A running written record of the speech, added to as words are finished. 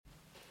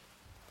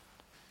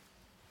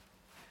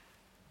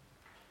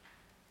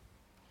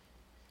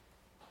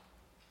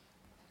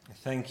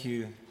Thank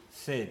you,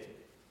 Sid.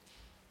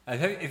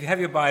 If you have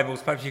your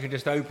Bibles, perhaps you can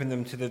just open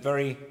them to the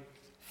very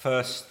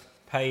first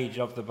page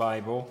of the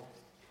Bible.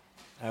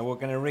 We're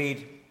going to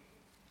read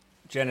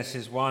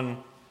Genesis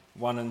 1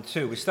 and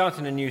 2. We're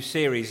starting a new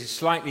series. It's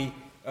slightly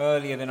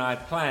earlier than I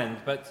had planned,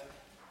 but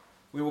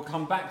we will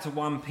come back to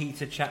 1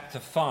 Peter chapter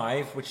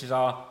 5, which is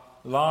our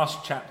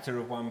last chapter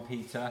of 1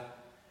 Peter,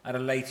 at a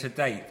later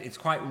date. It's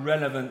quite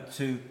relevant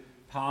to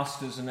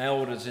pastors and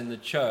elders in the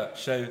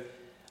church, so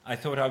I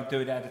thought I would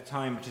do it at a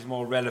time which is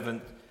more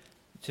relevant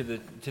to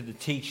the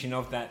teaching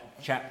of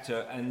that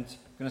chapter. And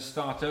I'm going to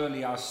start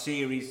early the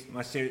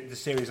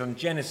series on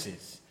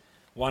Genesis.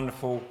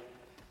 Wonderful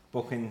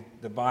book in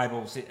the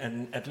Bible,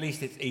 and at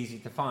least it's easy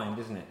to find,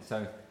 isn't it?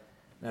 So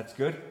that's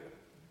good.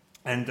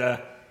 And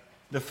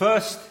the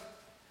first,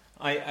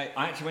 I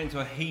actually went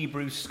to a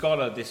Hebrew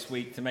scholar this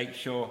week to make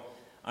sure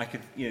I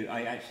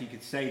actually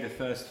could say the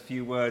first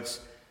few words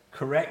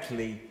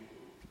correctly.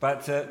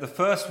 But the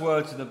first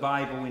words of the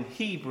Bible in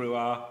Hebrew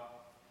are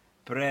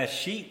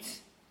Bereshit,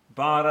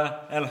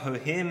 bara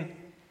Elohim,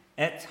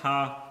 et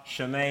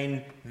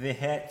ha-shemein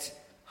v'het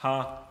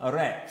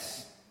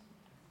ha-aretz.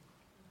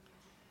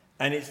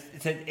 And it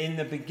said, in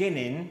the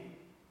beginning,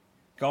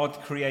 God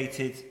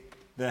created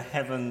the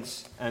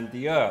heavens and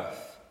the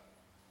earth.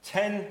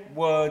 10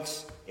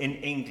 words in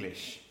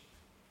English.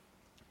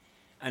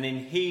 And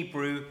in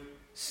Hebrew,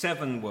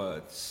 7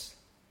 words.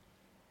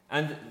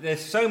 And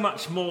there's so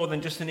much more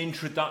than just an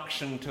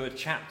introduction to a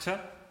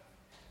chapter.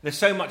 There's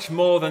so much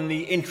more than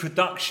the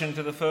introduction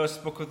to the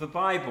first book of the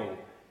Bible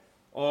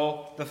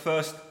or the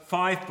first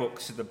 5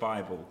 books of the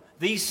Bible.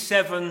 These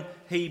 7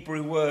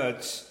 Hebrew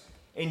words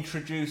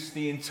introduce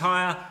the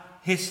entire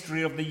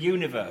history of the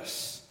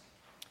universe.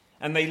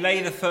 And they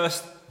lay the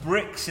first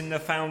bricks in the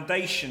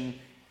foundation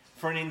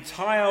for an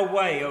entire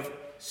way of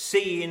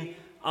seeing,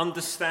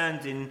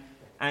 understanding,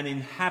 and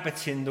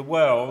inhabiting the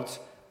world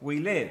we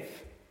live.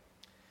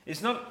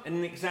 It's not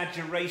an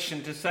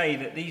exaggeration to say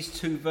that these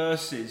 2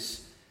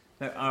 verses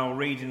that I'll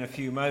read in a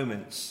few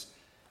moments,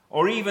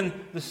 or even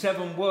the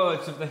 7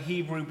 words of the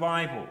Hebrew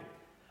Bible,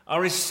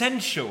 are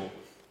essential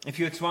if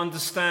you're to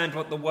understand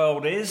what the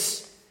world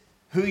is,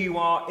 who you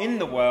are in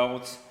the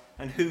world,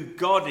 and who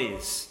God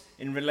is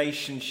in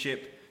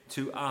relationship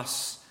to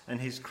us and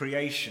his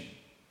creation.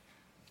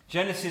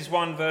 Genesis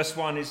 1 verse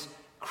 1 is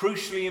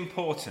crucially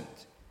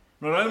important,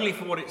 not only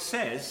for what it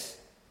says,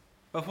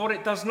 but for what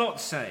it does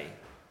not say.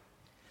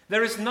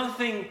 There is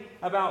nothing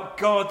about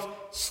God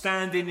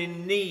standing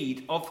in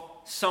need of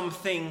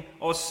something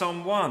or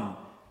someone,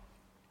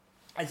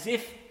 as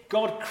if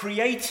God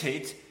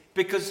created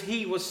because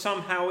he was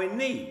somehow in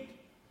need.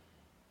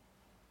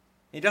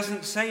 It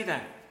doesn't say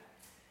that.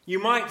 You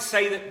might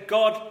say that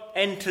God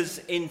enters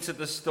into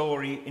the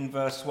story in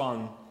verse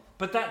 1,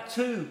 but that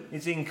too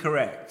is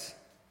incorrect.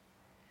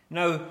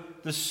 No,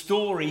 the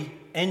story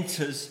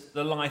enters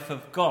the life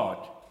of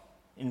God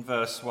in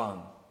verse 1.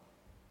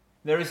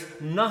 There is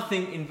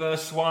nothing in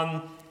verse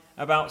 1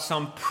 about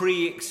some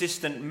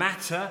pre-existent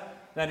matter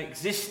that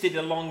existed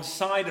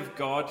alongside of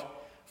God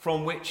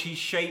from which he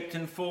shaped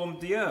and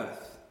formed the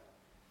earth.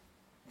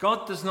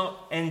 God does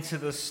not enter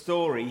the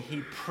story.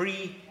 He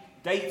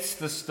predates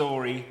the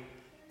story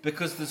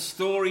because the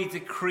story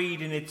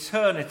decreed in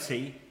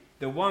eternity,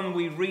 the one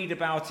we read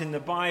about in the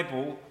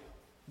Bible,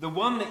 the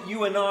one that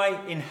you and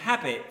I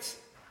inhabit,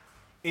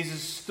 is a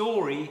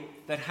story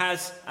that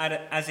has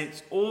as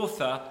its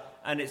author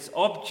and its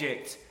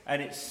object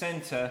and its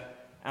centre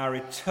our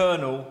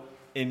eternal,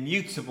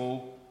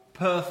 immutable,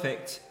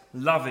 perfect,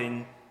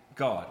 loving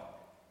God.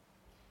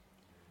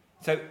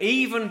 So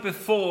even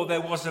before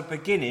there was a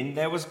beginning,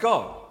 there was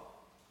God.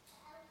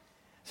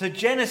 So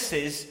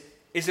Genesis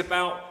is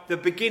about the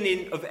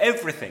beginning of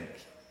everything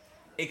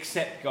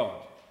except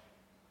God.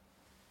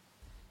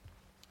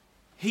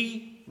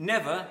 He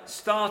never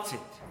started.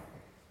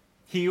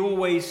 He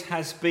always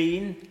has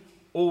been,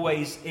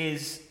 always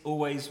is,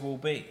 always will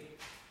be.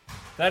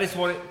 That is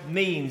what it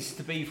means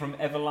to be from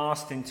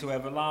everlasting to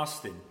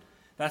everlasting.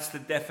 That's the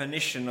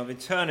definition of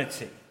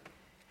eternity.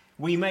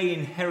 We may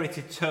inherit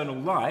eternal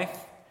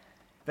life,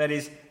 that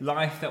is,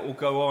 life that will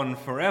go on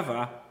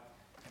forever,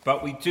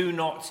 but we do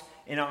not,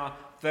 in our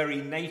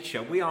very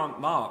nature, we aren't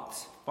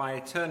marked by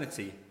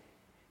eternity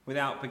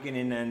without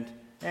beginning and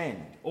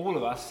end. All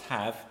of us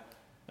have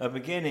a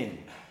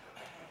beginning.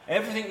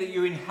 Everything that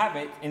you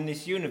inhabit in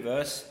this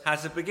universe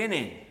has a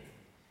beginning.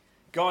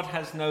 God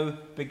has no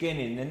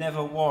beginning. There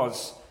never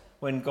was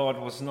when God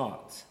was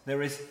not.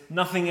 There is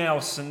nothing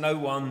else and no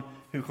one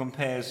who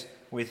compares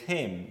with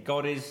him.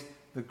 God is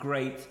the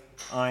great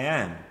I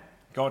am.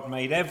 God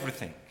made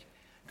everything.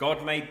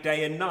 God made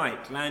day and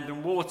night, land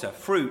and water,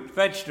 fruit,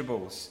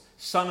 vegetables,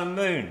 sun and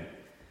moon,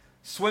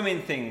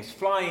 swimming things,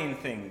 flying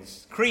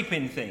things,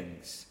 creeping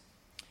things.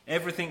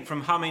 Everything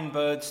from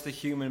hummingbirds to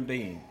human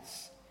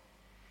beings.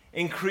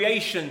 In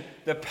creation,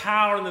 the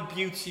power and the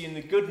beauty and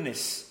the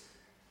goodness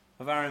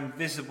of our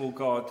invisible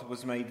God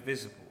was made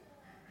visible.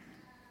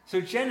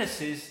 So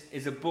Genesis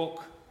is a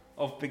book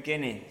of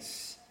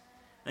beginnings.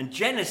 And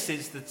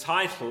Genesis, the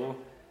title,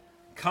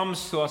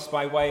 comes to us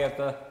by way of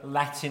the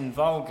Latin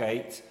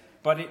Vulgate,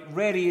 but it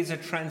really is a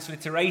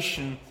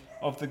transliteration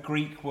of the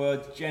Greek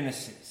word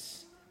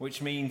Genesis,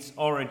 which means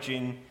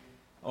origin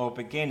or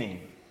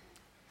beginning.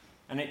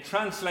 And it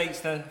translates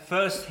the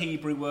first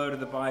Hebrew word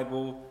of the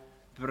Bible,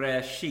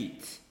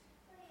 Bereshit,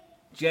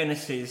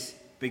 Genesis,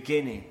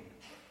 beginning.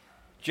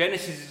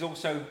 Genesis is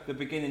also the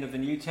beginning of the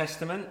New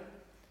Testament.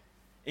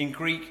 In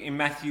Greek, in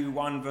Matthew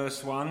 1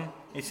 verse 1,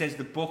 it says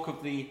the book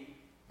of the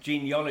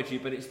genealogy,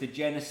 but it's the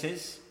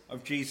Genesis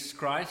of Jesus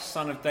Christ,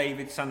 son of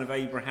David, son of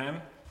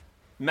Abraham.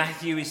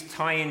 Matthew is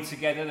tying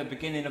together the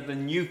beginning of the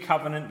New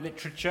Covenant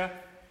literature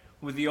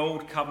with the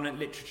Old Covenant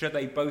literature.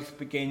 They both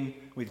begin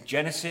with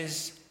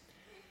Genesis.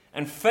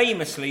 And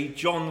famously,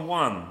 John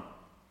 1,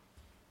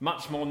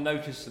 much more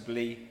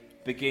noticeably,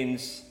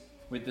 begins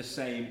with the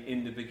same,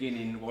 in the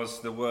beginning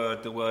was the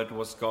Word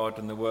was God,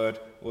 and the Word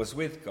was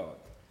with God.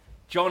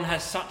 John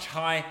has such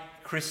high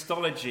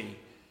Christology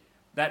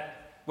that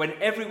when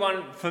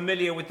everyone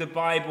familiar with the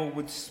Bible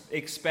would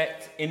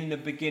expect in the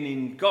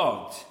beginning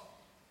God,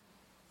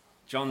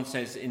 John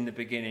says in the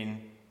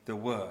beginning the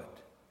Word,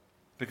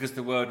 because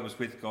the Word was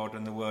with God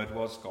and the Word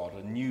was God,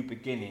 a new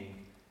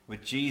beginning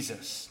with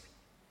Jesus.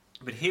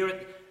 But here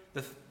at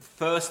the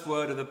first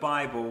word of the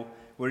Bible,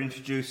 we're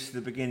introduced to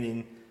the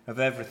beginning of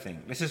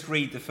everything. Let's just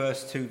read the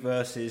first two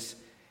verses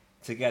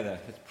together.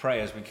 Let's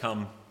pray as we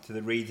come to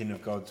the reading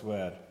of God's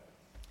word.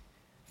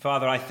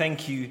 Father, I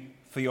thank you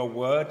for your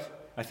word.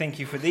 I thank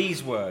you for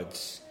these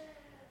words,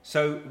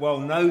 so well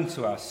known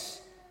to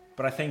us,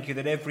 but I thank you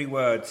that every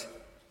word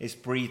is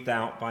breathed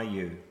out by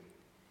you.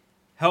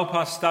 Help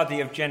our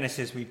study of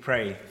Genesis, we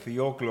pray, for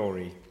your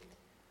glory.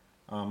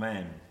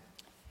 Amen.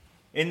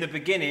 In the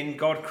beginning,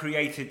 God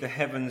created the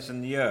heavens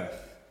and the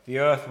earth. The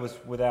earth was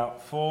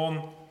without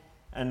form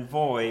and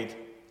void,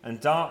 and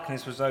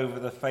darkness was over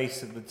the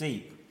face of the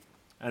deep,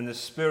 and the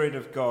Spirit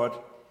of God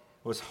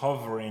was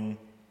hovering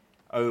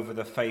over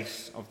the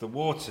face of the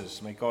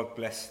waters. May God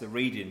bless the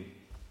reading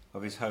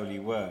of his holy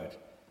word.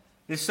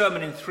 This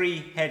sermon in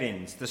three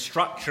headings: the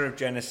structure of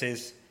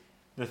Genesis,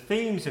 the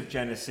themes of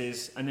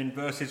Genesis, and in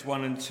verses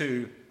 1 and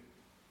 2,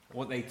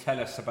 what they tell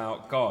us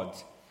about God.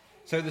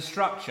 So the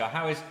structure,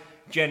 how is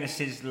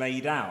Genesis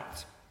laid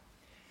out?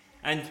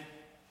 And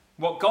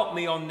what got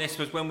me on this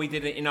was when we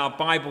did it in our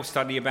Bible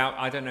study about,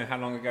 I don't know how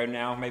long ago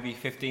now, maybe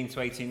 15 to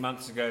 18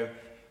 months ago,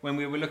 when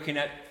we were looking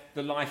at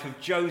the life of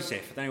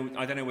Joseph. I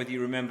don't know whether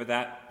you remember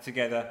that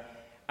together.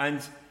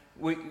 And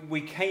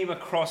we came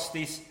across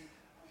this,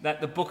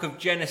 that the book of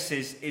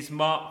Genesis is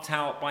marked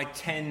out by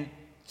 10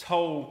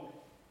 toldoths.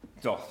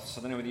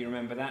 I don't know whether you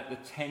remember that, the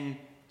 10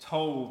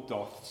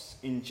 toldoths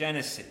in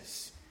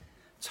Genesis.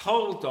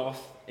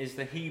 Toldoth is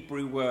the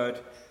Hebrew word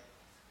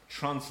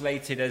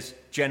translated as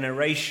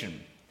generation.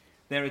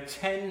 There are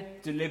 10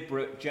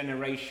 deliberate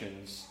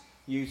generations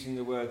using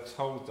the word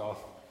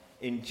toldoth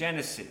in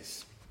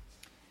Genesis.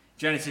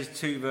 Genesis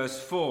 2 verse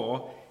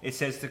 4, it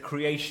says the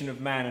creation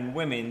of man and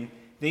women,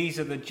 these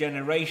are the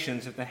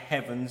generations of the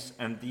heavens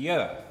and the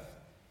earth.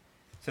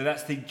 So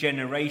that's the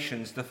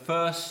generations. The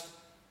first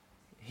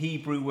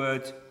Hebrew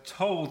word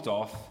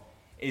toldoth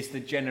is the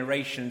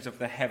generations of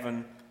the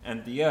heaven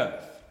and the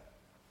earth.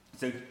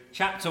 So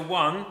chapter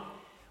 1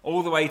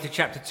 all the way to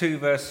chapter 2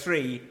 verse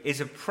 3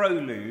 is a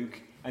prologue,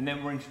 and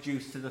then we're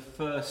introduced to the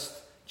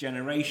first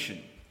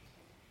generation.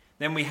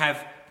 Then we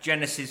have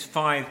Genesis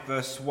 5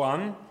 verse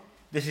 1.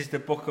 This is the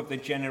book of the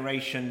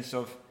generations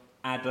of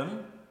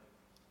Adam.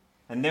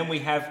 And then we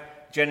have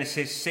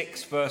Genesis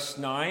 6 verse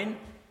 9.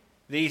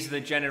 These are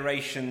the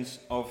generations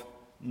of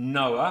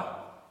Noah.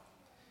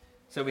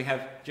 So we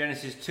have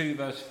Genesis 2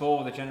 verse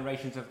 4, the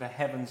generations of the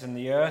heavens and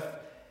the earth.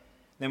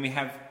 Then we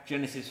have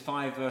Genesis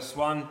 5 verse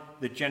 1,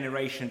 the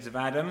generations of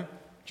Adam.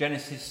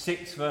 Genesis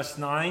 6 verse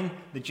 9,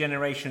 the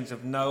generations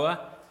of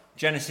Noah.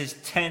 Genesis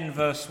 10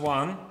 verse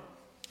 1,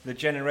 the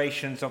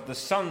generations of the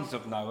sons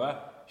of Noah,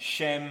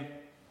 Shem,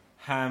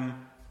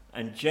 Ham,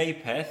 and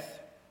Japheth.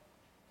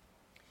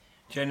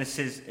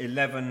 Genesis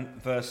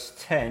 11 verse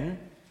 10,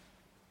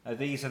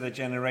 these are the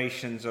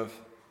generations of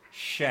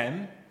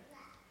Shem.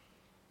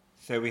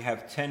 So we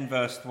have 10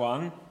 verse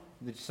 1,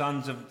 the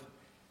sons of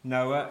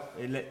Noah,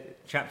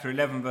 chapter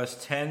 11 verse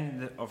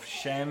 10 of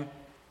Shem.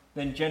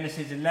 Then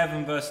Genesis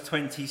 11 verse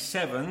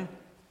 27,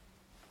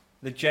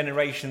 the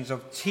generations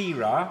of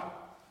Terah,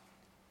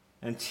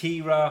 and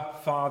Terah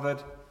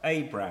fathered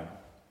Abram,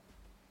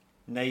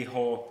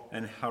 Nahor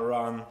and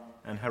Haran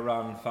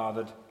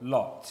fathered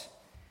Lot.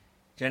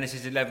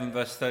 Genesis 11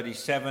 verse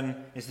 37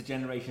 is the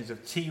generations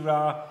of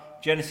Terah.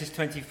 Genesis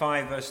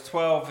 25 verse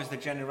 12 is the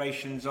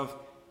generations of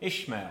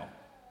Ishmael,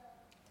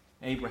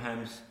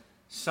 Abraham's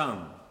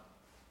son.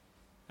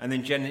 And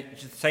then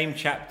same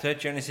chapter,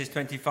 Genesis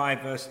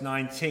 25 verse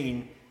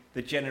 19,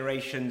 the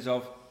generations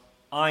of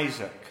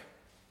Isaac,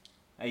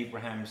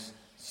 Abraham's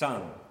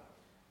son.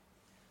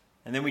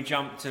 And then we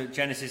jump to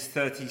Genesis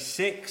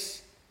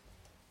 36,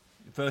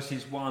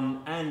 verses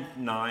 1 and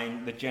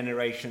 9, the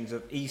generations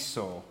of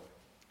Esau.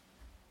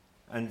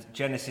 And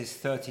Genesis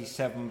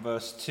 37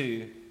 verse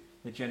 2,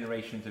 the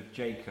generations of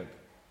Jacob.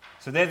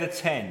 So they're the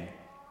 10.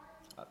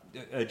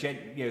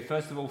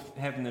 First of all,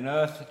 heaven and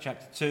earth,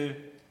 chapter 2.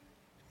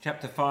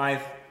 Chapter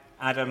 5,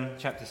 Adam.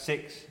 Chapter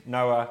 6,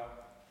 Noah.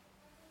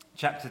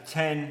 Chapter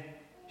 10,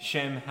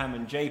 Shem, Ham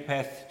and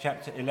Japheth.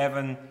 Chapter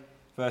 11,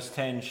 verse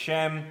 10,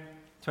 Shem.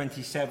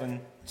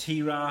 27,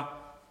 Terah.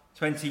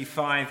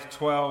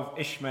 25:12,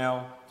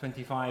 Ishmael.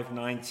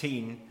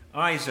 25:19,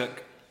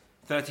 Isaac.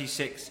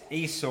 36,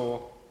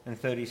 Esau. And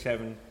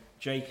 37,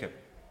 Jacob.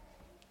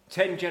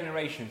 10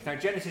 generations. Now,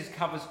 Genesis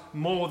covers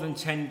more than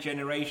 10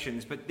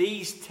 generations, but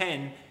these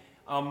 10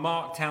 are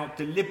marked out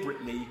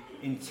deliberately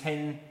in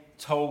 10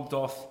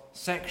 told-off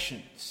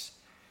sections.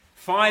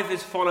 5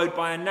 is followed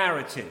by a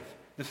narrative,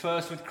 the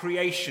first with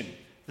creation,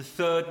 the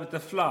third with the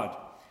flood.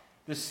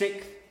 The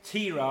 6th,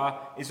 Terah,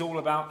 is all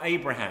about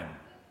Abraham.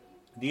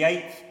 The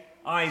 8th,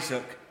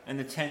 Isaac, and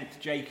the 10th,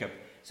 Jacob.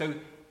 So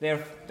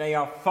they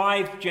are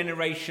 5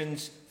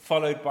 generations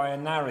followed by a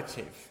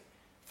narrative.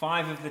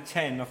 5 of the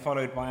 10 are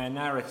followed by a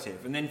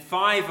narrative. And then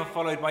 5 are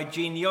followed by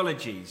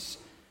genealogies.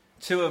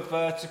 2 are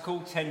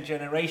vertical,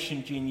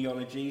 10-generation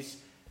genealogies,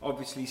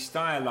 obviously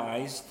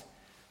stylized.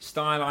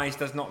 Stylized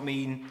does not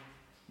mean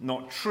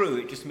not true,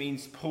 it just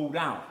means pulled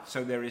out.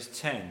 So there is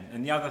 10.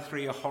 And the other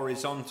 3 are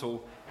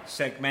horizontal,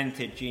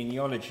 segmented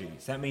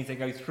genealogies. That means they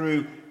go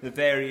through the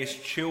various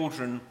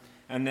children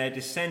and their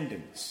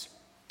descendants.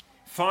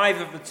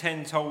 5 of the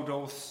 10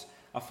 told-offs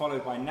are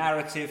followed by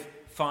narrative,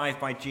 5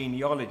 by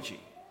genealogy.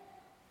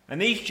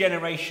 And these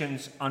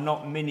generations are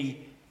not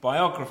mini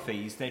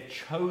biographies, they're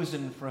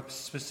chosen for a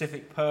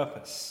specific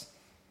purpose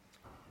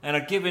and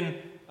are given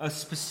a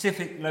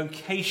specific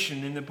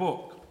location in the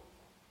book.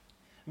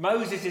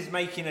 Moses is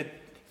making a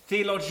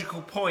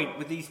theological point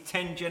with these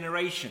 10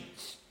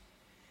 generations.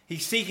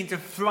 He's seeking to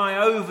fly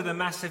over the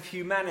mass of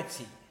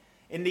humanity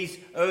in these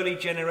early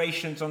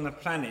generations on the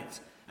planet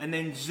and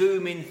then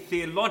zoom in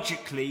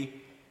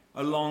theologically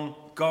along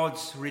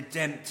God's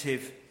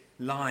redemptive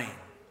line.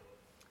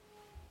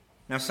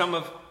 Now, some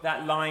of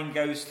that line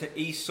goes to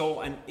Esau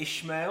and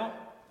Ishmael,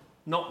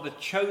 not the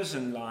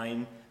chosen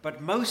line,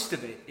 but most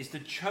of it is the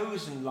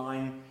chosen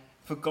line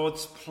for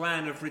God's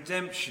plan of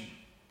redemption.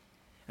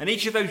 And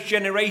each of those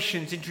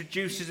generations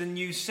introduces a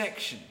new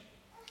section.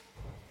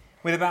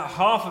 With about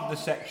half of the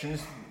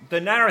sections, the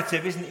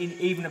narrative isn't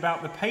even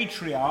about the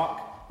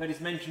patriarch that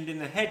is mentioned in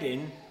the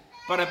heading,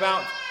 but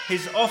about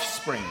his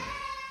offspring.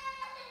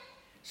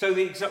 So,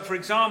 for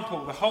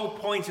example, the whole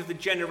point of the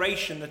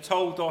generation, the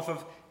told-off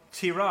of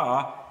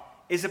Terah,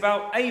 is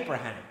about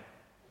Abraham.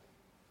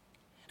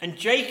 And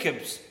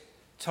Jacob's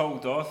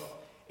told-off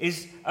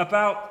is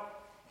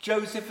about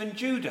Joseph and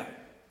Judah.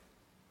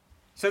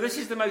 So this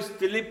is the most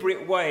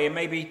deliberate way and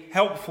maybe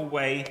helpful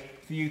way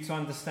for you to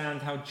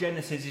understand how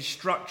Genesis is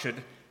structured.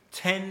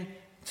 10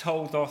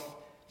 told-off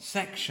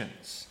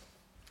sections.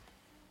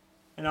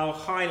 And I'll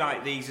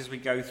highlight these as we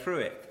go through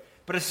it.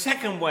 But a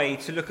second way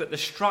to look at the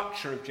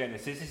structure of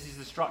Genesis, this is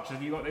the structure,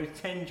 if you've got those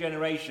 10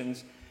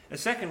 generations, a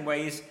second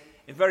way is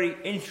very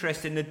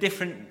interested in the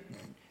different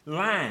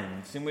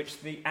lands in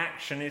which the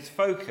action is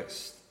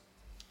focused.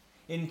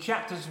 In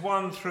chapters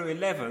 1 through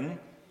 11,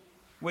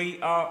 we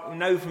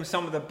know from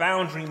some of the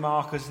boundary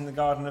markers in the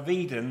Garden of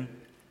Eden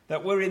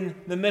that we're in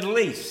the Middle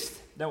East,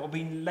 that will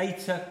be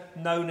later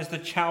known as the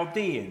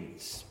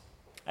Chaldeans.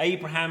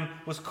 Abraham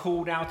was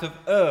called out of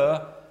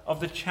Ur of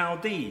the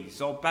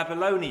Chaldees, or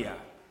Babylonia.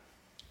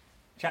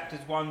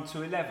 Chapters 1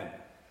 to 11.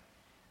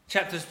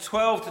 Chapters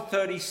 12 to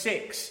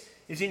 36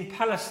 is in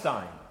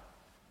Palestine,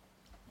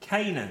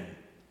 Canaan,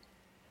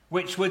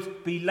 which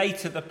would be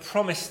later the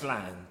Promised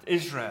Land,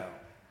 Israel.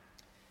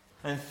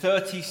 And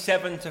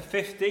 37 to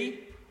 50,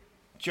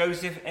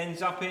 Joseph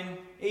ends up in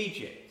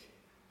Egypt.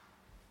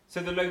 So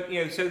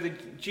the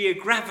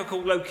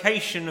geographical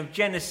location of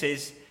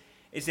Genesis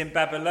is in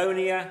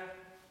Babylonia,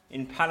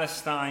 in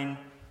Palestine,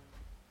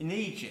 in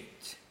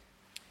Egypt.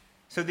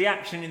 So the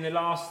action in the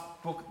last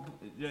book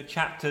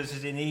chapters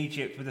is in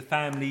Egypt, with the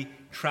family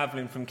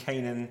travelling from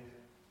Canaan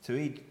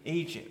to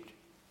Egypt.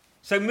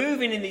 So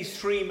moving in these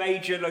 3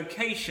 major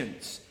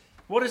locations,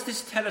 what does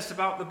this tell us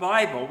about the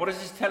Bible? What does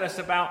this tell us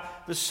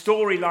about the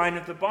storyline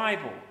of the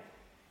Bible?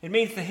 It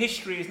means the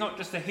history is not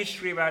just a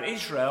history about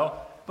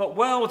Israel, but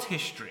world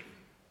history.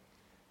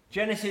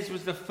 Genesis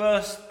was the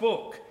first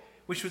book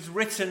which was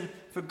written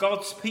for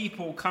God's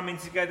people coming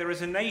together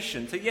as a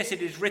nation. So yes,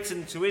 it is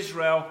written to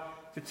Israel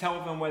to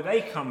tell them where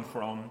they come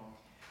from,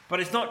 but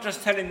it's not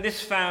just telling this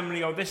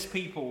family or this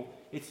people,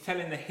 it's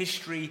telling the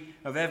history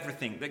of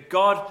everything. That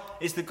God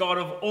is the God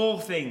of all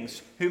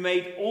things, who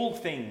made all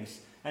things,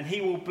 and he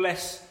will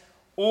bless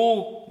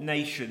all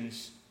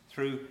nations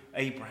through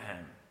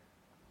Abraham.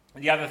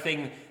 And the other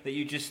thing that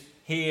you just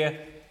hear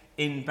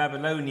in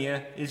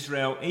Babylonia,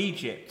 Israel,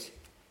 Egypt,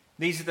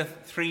 these are the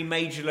 3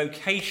 major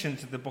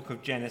locations of the book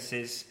of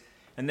Genesis,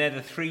 and they're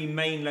the 3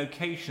 main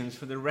locations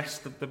for the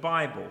rest of the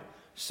Bible,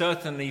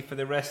 certainly for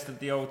the rest of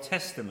the Old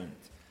Testament.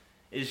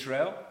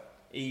 Israel,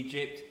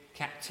 Egypt,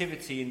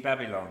 captivity in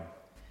Babylon.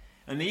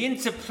 And the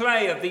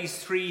interplay of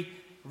these 3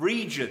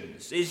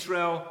 regions,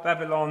 Israel,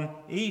 Babylon,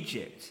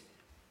 Egypt,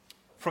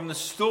 from the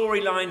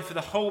storyline for the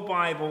whole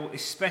Bible,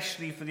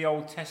 especially for the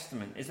Old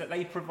Testament, is that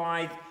they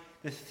provide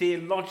the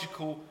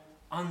theological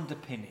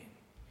underpinning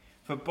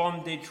for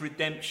bondage,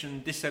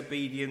 redemption,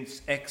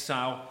 disobedience,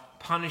 exile,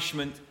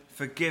 punishment,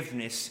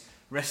 forgiveness,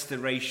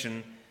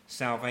 restoration,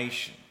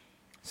 salvation.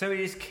 So it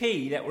is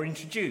key that we're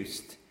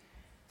introduced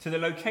to the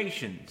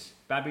locations: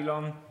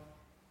 Babylon,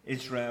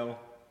 Israel,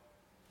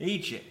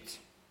 Egypt.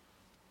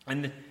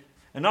 And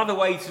another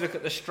way to look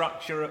at the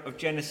structure of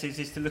Genesis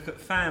is to look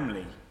at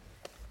family.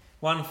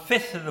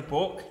 1/5 of the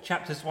book,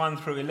 chapters 1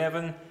 through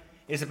 11,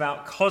 is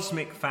about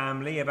cosmic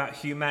family, about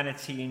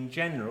humanity in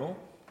general.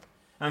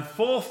 And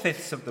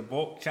 4/5 of the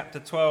book, chapter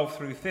 12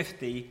 through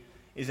 50,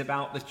 is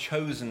about the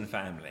chosen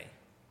family.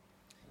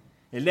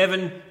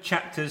 11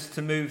 chapters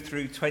to move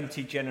through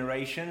 20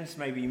 generations,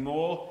 maybe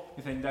more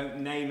if they don't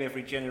name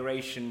every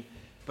generation,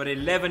 but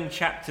 11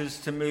 chapters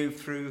to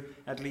move through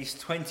at least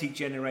 20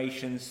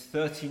 generations,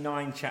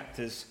 39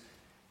 chapters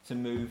to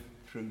move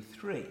through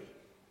 3.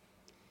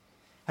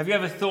 Have you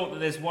ever thought that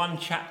there's one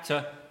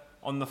chapter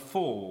on the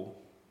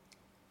fall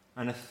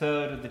and a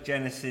third of the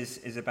Genesis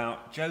is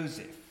about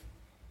Joseph?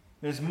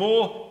 There's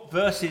more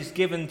verses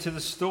given to the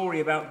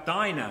story about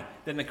Dinah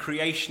than the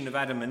creation of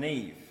Adam and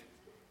Eve.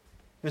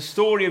 The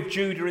story of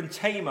Judah and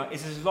Tamar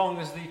is as long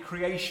as the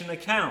creation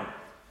account.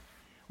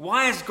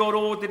 Why has God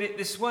ordered it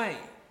this way?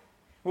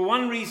 Well,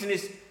 one reason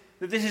is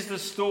that this is the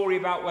story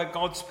about where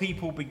God's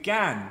people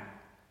began.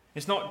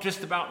 It's not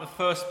just about the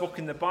first book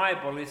in the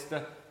Bible, it's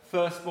the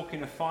first book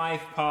in a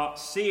 5-part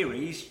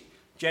series: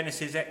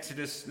 Genesis,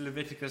 Exodus,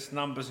 Leviticus,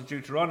 Numbers, and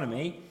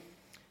Deuteronomy.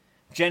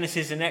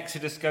 Genesis and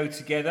Exodus go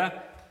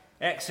together.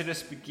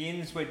 Exodus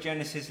begins where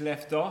Genesis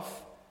left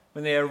off,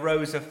 when there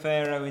arose a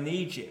Pharaoh in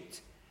Egypt.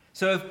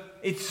 So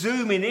it's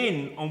zooming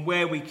in on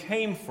where we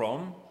came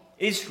from,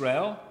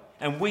 Israel,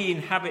 and we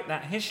inhabit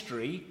that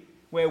history,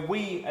 where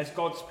we as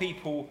God's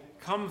people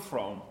come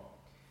from.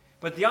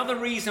 But the other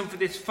reason for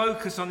this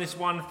focus on this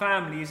one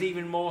family is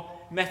even more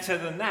meta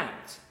than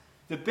that.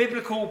 The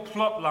biblical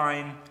plot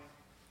line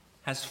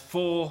has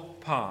 4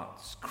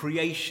 parts: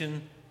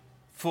 creation,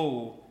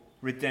 fall,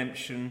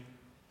 redemption,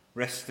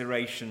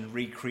 restoration,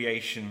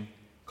 recreation,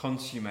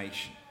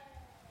 consummation.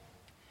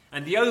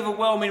 And the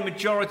overwhelming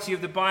majority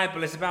of the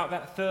Bible is about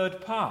that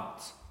third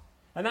part.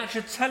 And that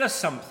should tell us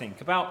something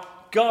about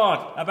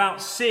God,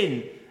 about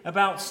sin,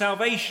 about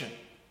salvation.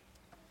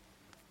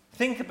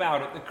 Think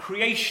about it: the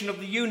creation of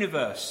the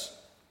universe,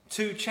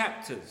 2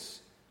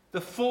 chapters.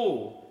 The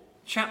fall,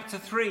 chapter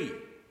 3.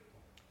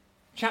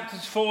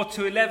 Chapters 4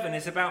 to 11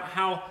 is about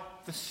how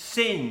the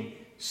sin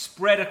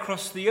spread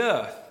across the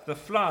earth, the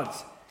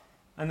floods,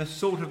 and the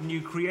sort of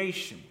new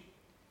creation.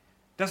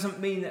 Doesn't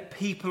mean that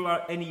people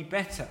are any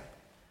better.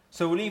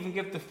 So we'll even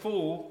give the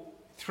fall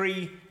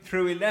 3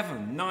 through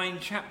 11, 9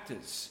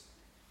 chapters.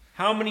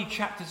 How many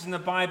chapters in the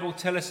Bible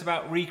tell us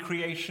about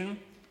recreation?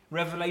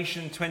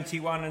 Revelation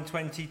 21 and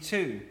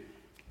 22.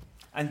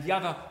 And the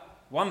other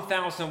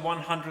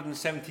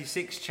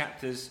 1,176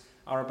 chapters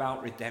are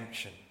about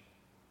redemption.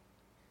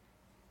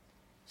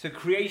 So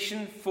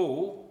creation,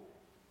 fall,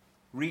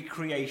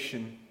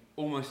 recreation,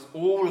 almost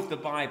all of the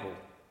Bible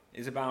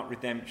is about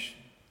redemption.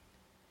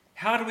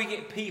 How do we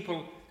get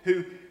people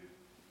who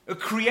are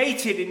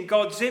created in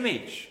God's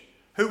image,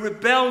 who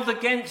rebelled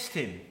against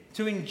him,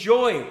 to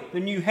enjoy the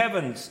new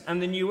heavens and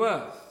the new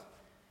earth?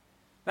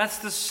 That's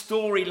the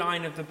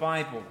storyline of the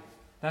Bible.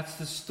 That's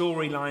the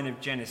storyline of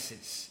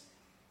Genesis.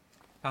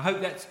 I hope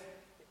that's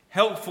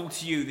helpful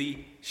to you.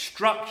 The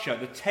structure,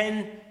 the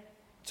 10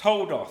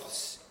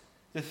 Toldoths,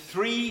 the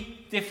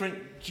 3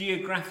 different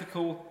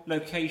geographical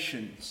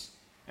locations,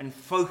 and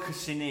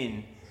focusing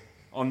in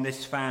on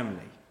this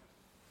family.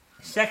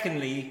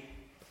 Secondly,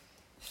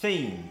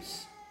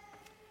 themes.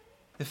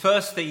 The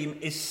first theme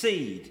is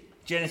seed,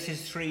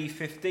 Genesis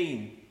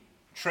 3:15,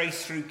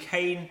 traced through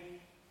Cain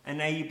and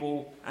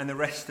Abel and the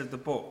rest of the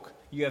book.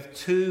 You have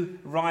 2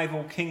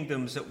 rival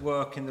kingdoms at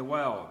work in the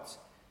world.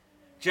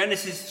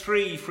 Genesis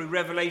 3 through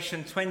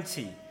Revelation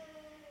 20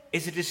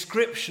 is a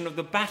description of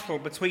the battle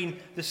between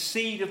the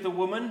seed of the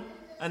woman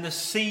and the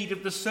seed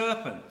of the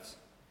serpent.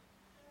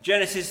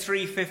 Genesis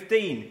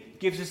 3:15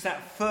 gives us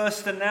that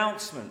first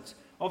announcement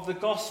of the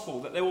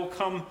gospel, that there will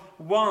come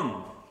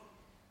one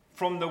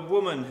from the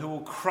woman who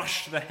will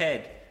crush the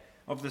head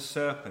of the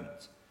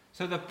serpent.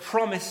 So the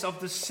promise of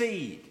the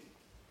seed.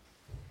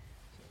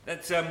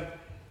 That's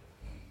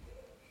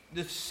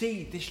the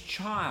seed, this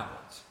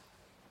child,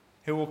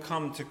 who will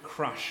come to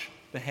crush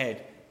the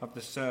head of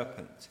the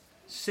serpent.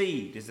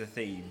 Seed is a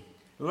theme.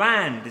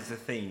 Land is a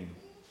theme.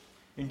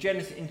 In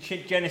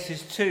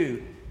Genesis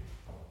 2,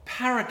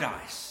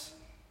 paradise.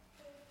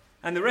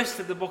 And the rest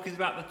of the book is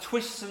about the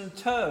twists and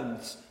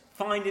turns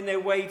finding their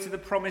way to the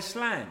promised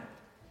land.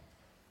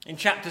 In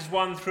chapters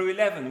 1 through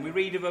 11, we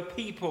read of a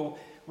people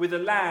with a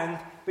land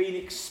being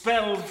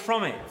expelled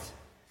from it.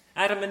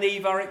 Adam and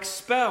Eve are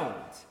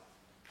expelled.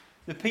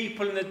 The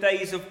people in the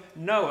days of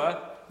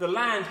Noah, the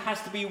land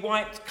has to be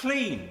wiped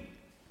clean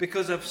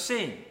because of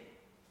sin.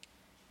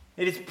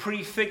 It is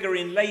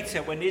prefiguring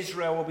later when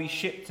Israel will be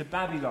shipped to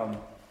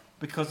Babylon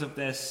because of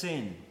their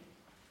sin.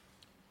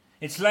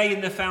 It's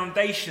laying the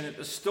foundation that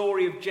the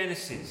story of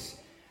Genesis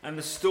and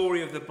the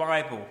story of the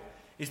Bible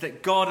is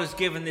that God has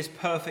given this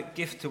perfect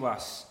gift to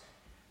us,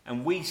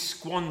 and we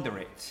squander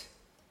it,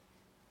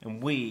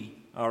 and we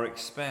are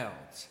expelled.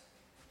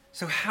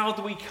 So how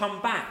do we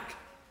come back?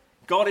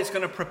 God is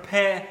going to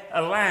prepare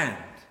a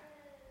land.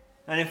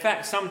 And in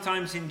fact,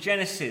 sometimes in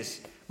Genesis,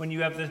 when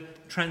you have the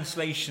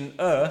translation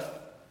earth,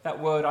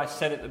 that word I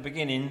said at the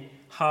beginning,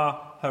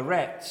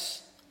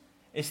 ha-haretz,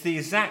 it's the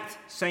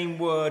exact same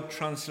word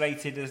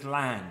translated as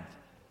land.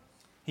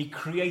 He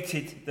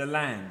created the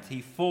land.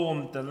 He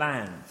formed the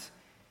land.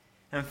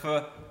 And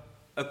for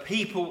a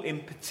people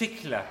in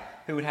particular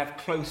who would have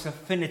close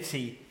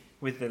affinity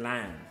with the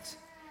land.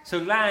 So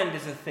land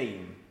is a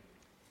theme.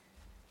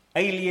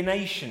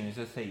 Alienation is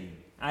a theme.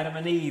 Adam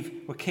and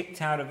Eve were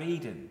kicked out of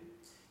Eden.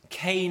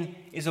 Cain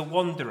is a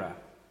wanderer.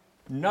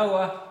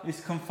 Noah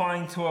is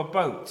confined to a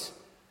boat.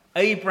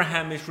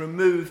 Abraham is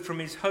removed from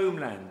his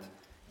homeland.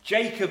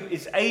 Jacob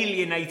is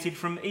alienated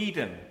from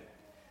Edom.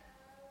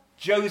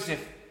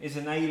 Joseph is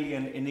an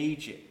alien in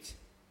Egypt.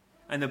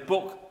 And the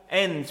book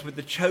ends with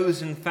the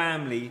chosen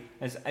family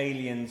as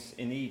aliens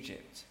in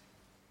Egypt.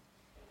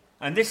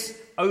 And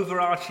this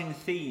overarching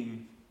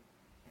theme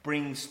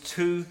brings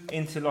two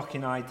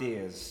interlocking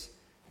ideas.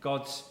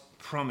 God's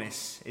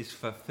promise is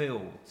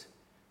fulfilled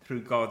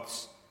through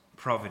God's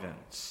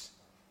providence.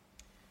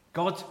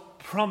 God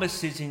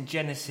promises in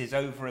Genesis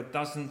over a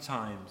dozen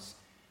times,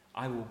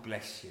 I will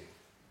bless you.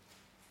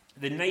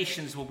 The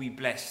nations will be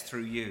blessed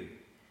through you.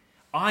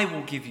 I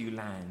will give you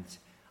land.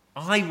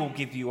 I will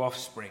give you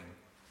offspring.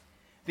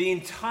 The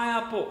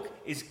entire book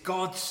is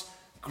God's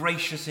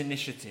gracious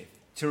initiative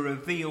to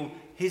reveal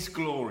his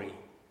glory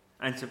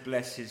and to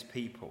bless his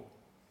people.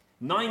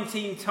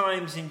 19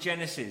 times in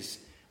Genesis,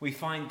 we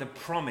find the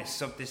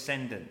promise of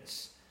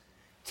descendants.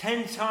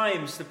 10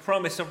 times the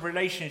promise of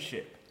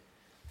relationship.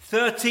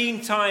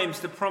 13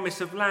 times the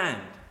promise of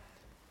land.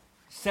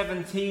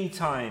 17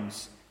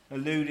 times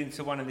alluding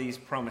to one of these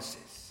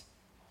promises.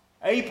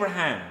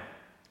 Abraham,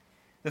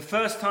 the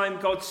first time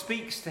God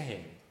speaks to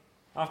him,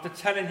 after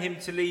telling him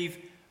to leave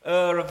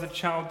Ur of the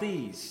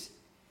Chaldees,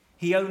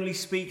 he only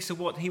speaks of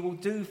what he will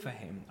do for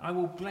him. I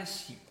will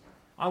bless you.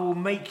 I will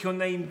make your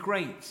name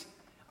great.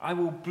 I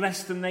will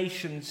bless the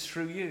nations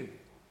through you.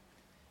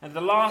 And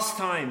the last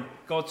time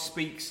God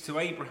speaks to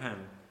Abraham,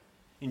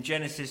 in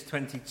Genesis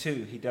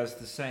 22, he does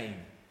the same.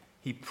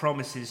 He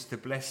promises to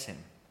bless him.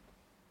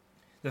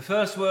 The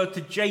first word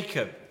to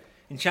Jacob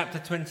in chapter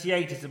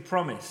 28 is a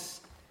promise.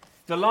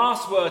 The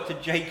last word to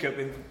Jacob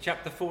in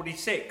chapter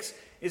 46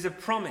 is a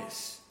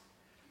promise.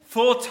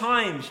 4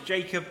 times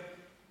Jacob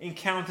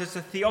encounters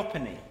a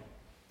theophany,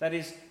 that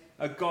is,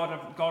 a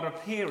God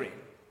appearing.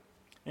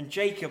 And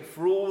Jacob,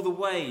 for all the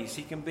ways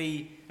he can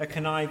be a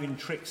conniving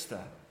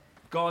trickster,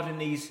 God in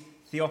these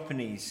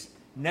theophanies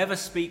never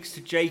speaks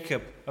to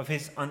Jacob of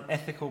his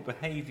unethical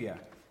behavior.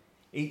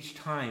 Each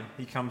time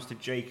he comes to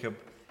Jacob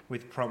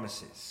with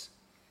promises.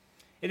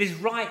 It is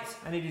right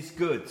and it is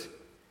good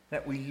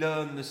that we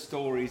learn the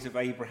stories of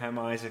Abraham,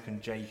 Isaac,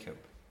 and Jacob.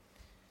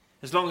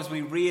 As long as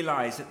we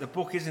realize that the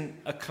book isn't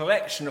a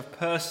collection of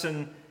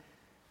person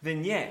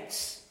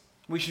vignettes,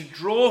 we should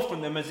draw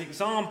from them as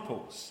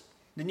examples.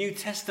 The New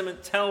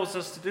Testament tells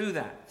us to do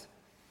that.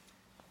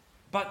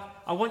 But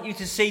I want you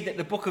to see that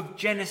the book of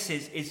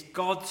Genesis is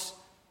God's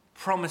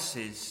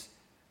promises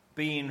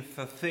being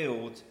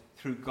fulfilled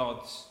through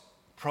God's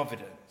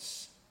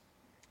providence.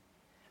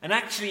 And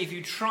actually, if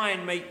you try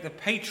and make the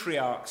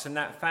patriarchs and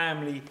that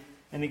family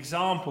an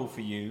example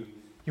for you,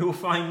 you'll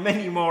find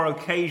many more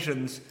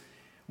occasions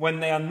when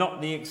they are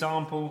not the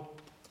example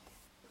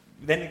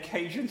than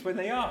occasions when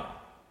they are.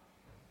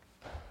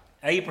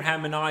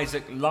 Abraham and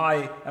Isaac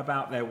lie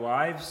about their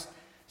wives.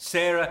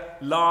 Sarah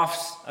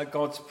laughs at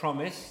God's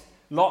promise.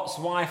 Lot's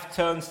wife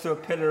turns to a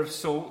pillar of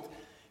salt.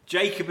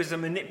 Jacob is a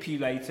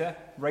manipulator.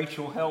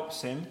 Rachel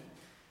helps him.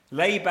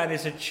 Laban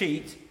is a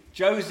cheat.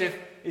 Joseph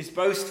is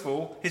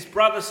boastful. His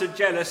brothers are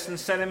jealous and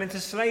sell him into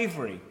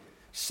slavery.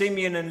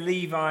 Simeon and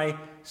Levi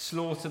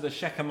slaughter the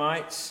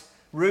Shechemites.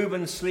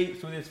 Reuben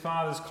sleeps with his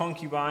father's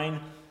concubine.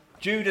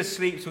 Judah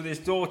sleeps with his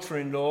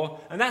daughter-in-law.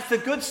 And that's the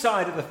good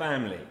side of the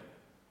family.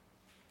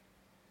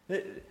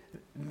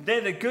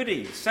 They're the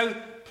goodies. So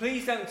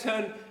please don't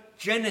turn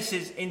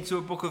Genesis into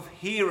a book of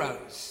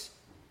heroes,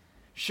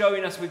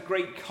 showing us with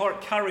great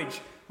courage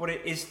what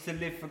it is to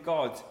live for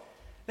God.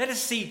 Let us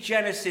see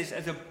Genesis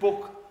as a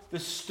book, the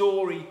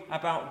story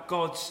about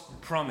God's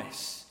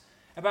promise,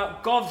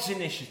 about God's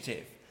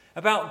initiative,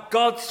 about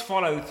God's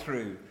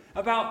follow-through,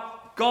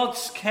 about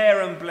God's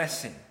care and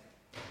blessing.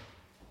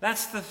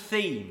 That's the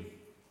theme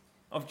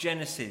of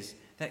Genesis,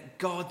 that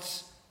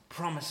God's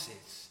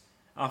promises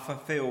are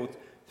fulfilled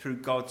through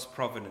God's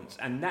providence.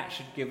 And that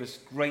should give us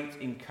great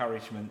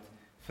encouragement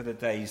for the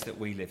days that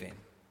we live in.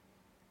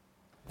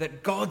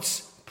 That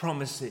God's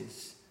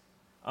promises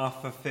are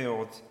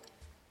fulfilled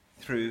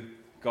through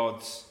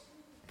God's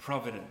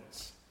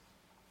providence.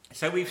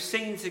 So we've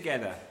seen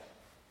together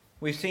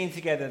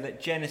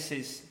that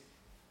Genesis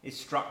is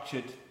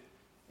structured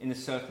in a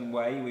certain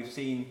way. We've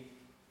seen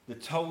the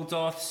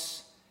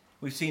Toldoths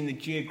We've seen the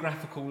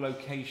geographical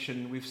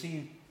location. We've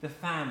seen the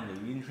family,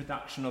 the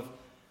introduction of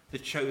the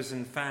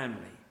chosen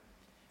family.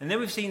 And then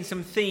we've seen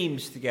some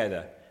themes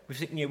together.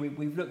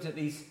 We've looked at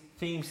these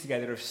themes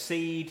together of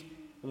seed,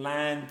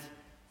 land,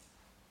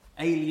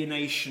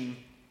 alienation,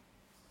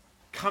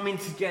 coming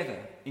together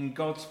in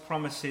God's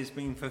promises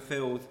being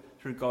fulfilled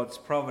through God's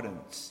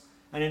providence.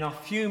 And in our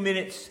few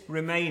minutes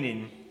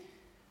remaining,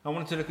 I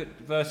want to look at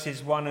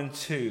verses 1 and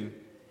 2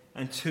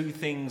 and two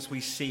things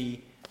we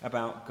see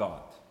about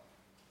God.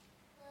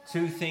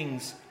 Two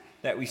things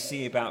that we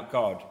see about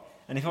God.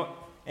 And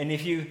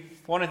if you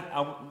want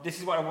to, this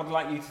is what I would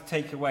like you to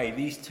take away,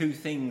 these two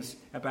things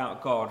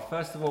about God.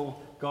 First of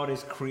all, God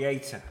is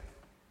creator.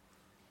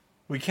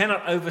 We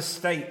cannot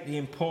overstate the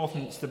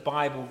importance the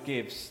Bible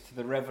gives to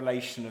the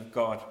revelation of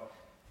God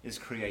as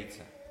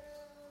creator.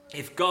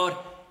 If God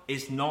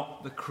is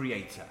not the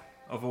creator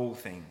of all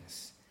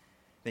things,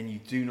 then you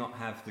do not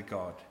have the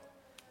God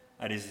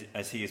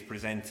as he is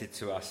presented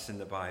to us in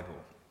the Bible.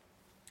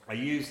 I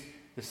used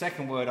the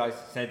second word I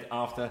said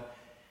after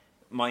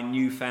my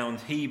newfound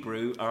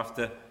Hebrew,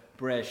 after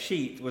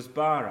Bereshit, was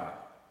bara.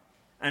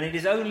 And it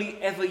is only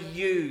ever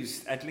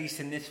used, at least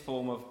in this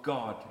form, of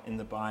God in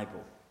the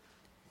Bible.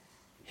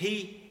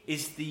 He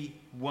is the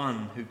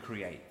one who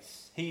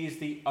creates. He is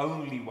the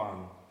only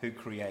one who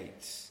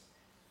creates.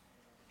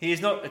 He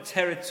is not a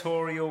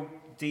territorial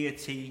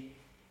deity.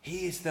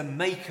 He is the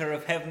maker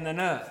of heaven and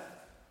earth.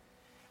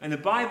 And the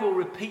Bible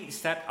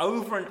repeats that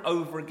over and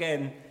over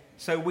again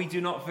so we do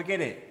not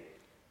forget it.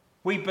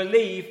 We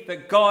believe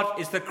that God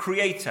is the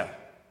creator.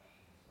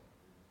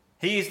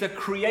 He is the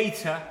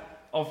creator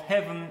of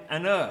heaven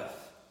and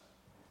earth.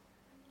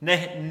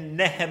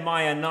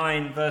 Nehemiah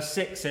 9 verse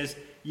 6 says,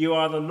 "You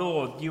are the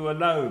Lord, you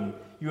alone.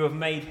 You have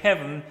made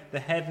heaven, the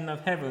heaven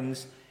of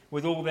heavens,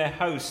 with all their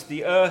hosts,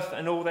 the earth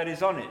and all that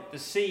is on it, the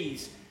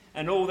seas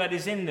and all that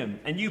is in them.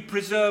 And you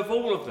preserve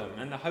all of them,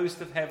 and the host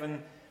of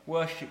heaven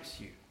worships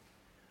you."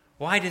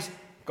 Why does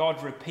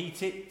God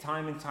repeat it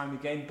time and time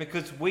again?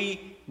 Because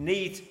we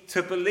need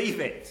to believe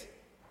it.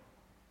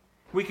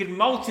 We could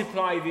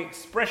multiply the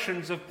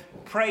expressions of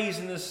praise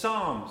in the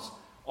Psalms,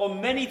 or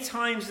many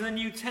times in the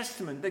New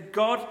Testament, that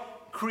God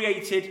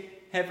created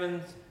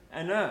heaven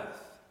and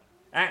earth.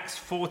 Acts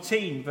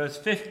 14, verse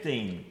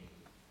 15.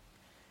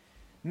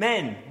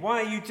 "Men,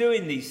 why are you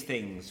doing these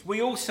things?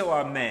 We also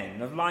are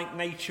men of like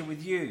nature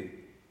with you,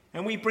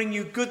 and we bring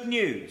you good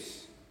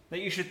news, that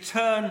you should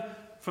turn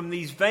from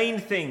these vain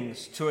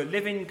things to a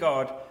living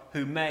God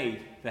who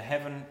made the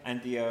heaven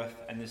and the earth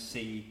and the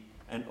sea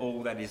and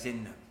all that is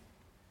in them."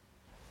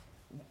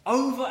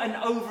 Over and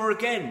over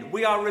again,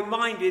 we are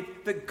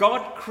reminded that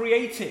God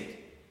created.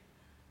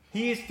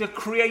 He is the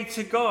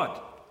creator God.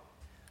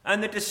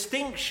 And the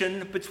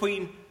distinction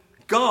between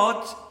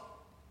God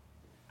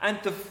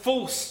and the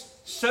false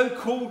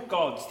so-called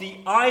gods, the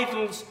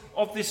idols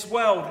of this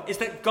world, is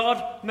that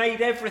God made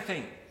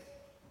everything.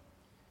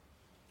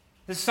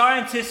 The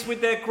scientists with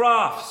their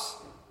graphs,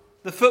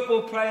 the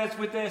football players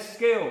with their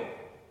skill,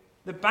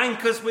 the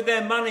bankers with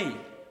their money,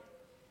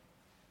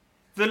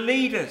 the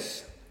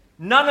leaders,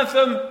 none of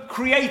them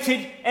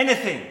created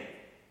anything.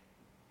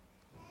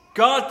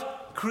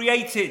 God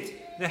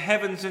created the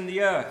heavens and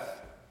the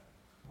earth.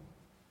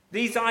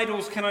 These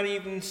idols cannot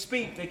even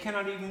speak, they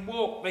cannot even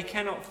walk, they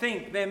cannot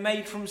think. They're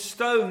made from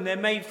stone, they're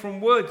made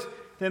from wood,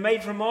 they're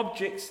made from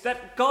objects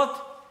that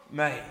God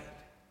made.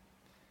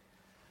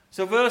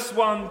 So verse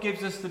 1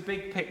 gives us the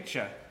big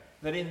picture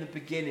that in the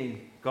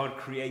beginning God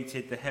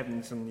created the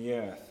heavens and the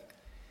earth.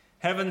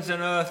 Heavens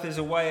and earth is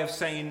a way of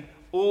saying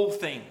all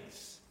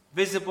things,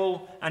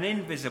 visible and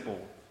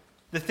invisible.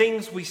 The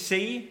things we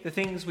see, the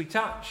things we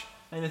touch,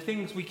 and the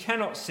things we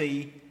cannot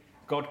see,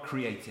 God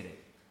created it.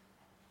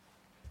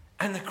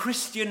 And the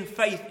Christian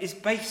faith is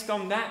based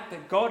on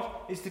that God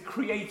is the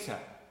creator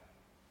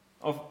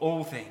of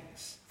all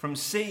things, from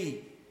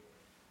sea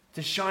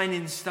to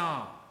shining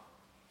star.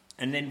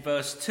 And then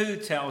verse 2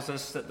 tells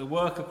us that the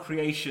work of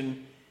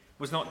creation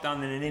was not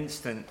done in an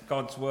instant.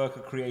 God's work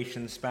of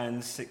creation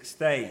spans 6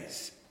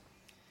 days.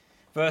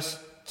 Verse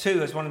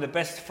 2 is one of the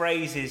best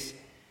phrases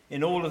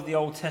in all of the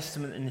Old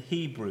Testament in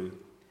Hebrew.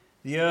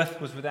 The earth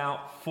was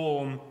without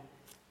form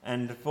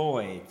and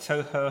void.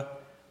 Tohu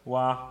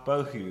wa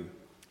bohu.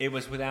 It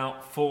was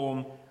without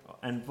form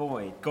and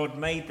void. God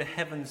made the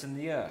heavens and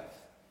the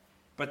earth.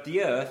 But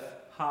the earth,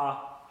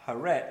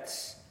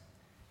 ha-haretz,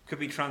 could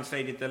be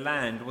translated the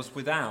land, was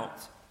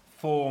without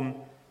form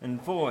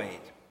and void.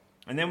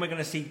 And then we're going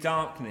to see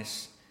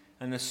darkness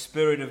and the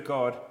Spirit of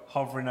God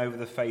hovering over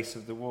the face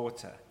of the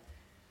water.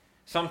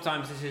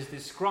 Sometimes this is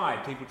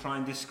described, people try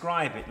and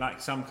describe it like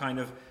some kind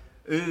of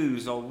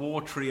ooze or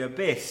watery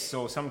abyss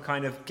or some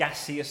kind of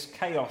gaseous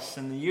chaos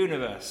in the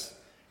universe.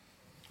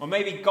 Or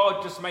maybe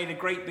God just made a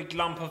great big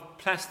lump of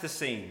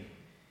plasticine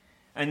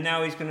and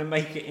now he's going to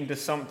make it into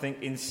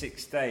something in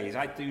 6 days.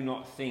 I do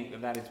not think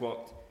that is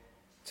what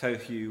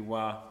Tohu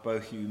wa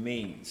bohu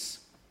means.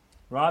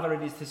 Rather,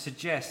 it is to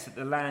suggest that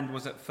the land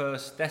was at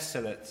first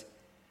desolate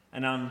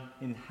and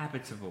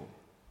uninhabitable.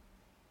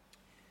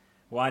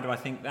 Why do I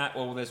think that?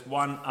 Well, there's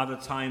one other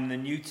time in the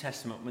New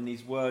Testament when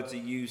these words are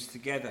used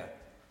together.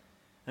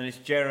 And it's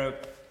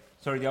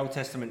the Old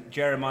Testament,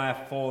 Jeremiah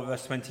 4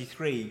 verse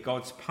 23,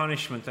 God's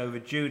punishment over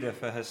Judah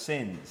for her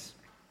sins,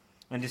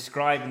 and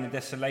describing the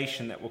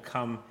desolation that will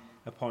come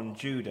upon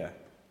Judah.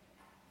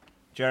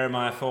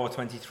 Jeremiah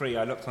 4:23,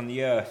 I looked on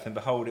the earth, and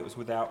behold, it was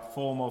without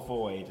form or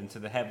void, and to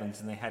the heavens,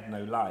 and they had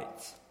no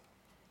light.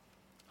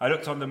 I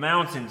looked on the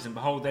mountains, and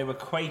behold, they were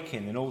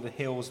quaking, and all the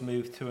hills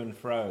moved to and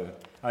fro.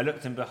 I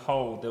looked, and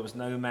behold, there was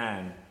no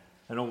man,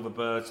 and all the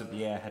birds of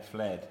the air had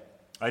fled.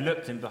 I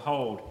looked, and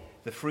behold,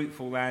 the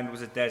fruitful land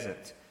was a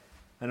desert,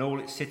 and all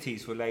its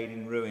cities were laid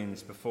in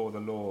ruins before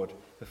the Lord,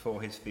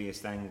 before his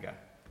fierce anger.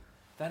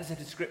 That is a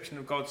description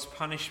of God's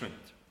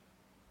punishment,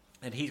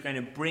 and he's going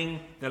to bring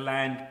the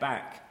land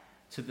back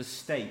to the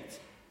state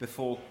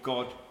before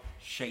God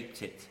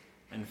shaped it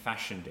and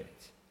fashioned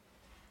it.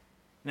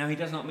 Now, he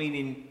does not mean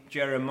in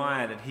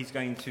Jeremiah that he's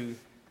going to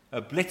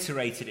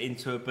obliterate it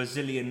into a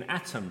bazillion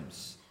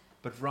atoms,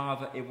 but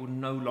rather it will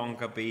no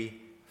longer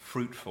be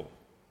fruitful.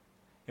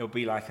 It will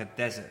be like a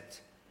desert.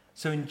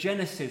 So in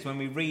Genesis, when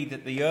we read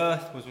that the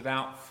earth was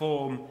without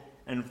form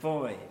and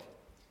void,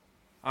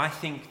 I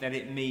think that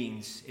it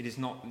means it is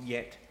not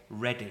yet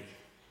ready.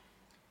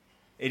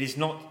 It is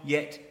not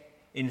yet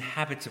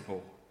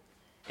inhabitable.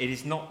 It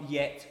is not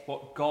yet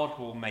what God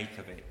will make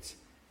of it,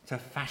 to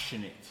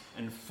fashion it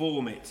and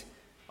form it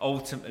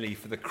ultimately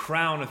for the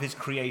crown of his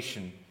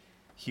creation,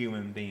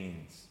 human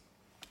beings.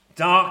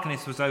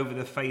 Darkness was over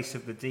the face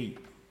of the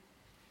deep.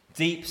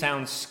 Deep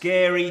sounds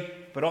scary,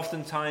 but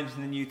oftentimes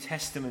in the New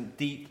Testament,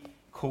 deep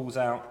calls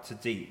out to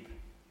deep.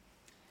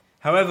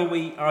 However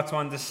we are to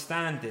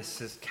understand this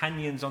as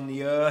canyons on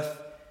the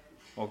earth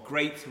or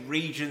great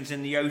regions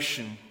in the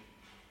ocean,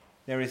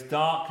 there is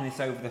darkness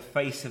over the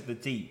face of the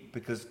deep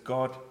because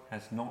God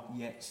has not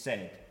yet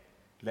said,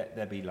 let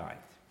there be light.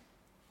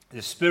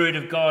 The Spirit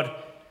of God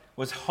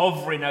was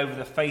hovering over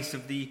the face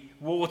of the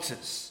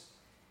waters.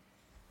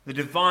 The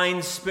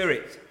divine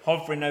Spirit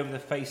hovering over the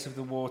face of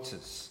the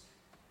waters.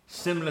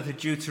 Similar to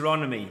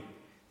Deuteronomy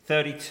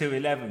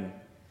 32:11,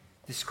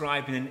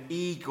 describing an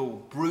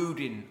eagle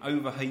brooding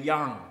over her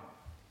young.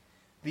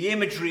 The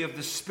imagery of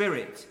the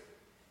Spirit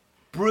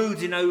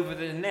brooding over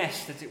the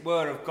nest, as it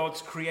were, of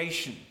God's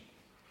creation.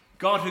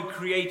 God who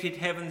created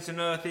heavens and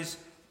earth is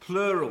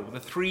plural, the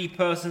three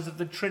persons of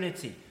the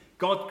Trinity.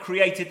 God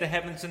created the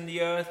heavens and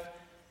the earth.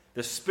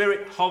 The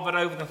Spirit hovered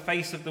over the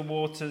face of the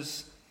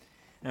waters.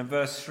 And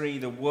verse 3,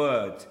 the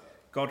Word,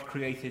 God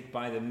created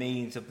by the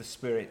means of the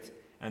Spirit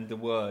and the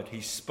Word.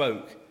 He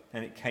spoke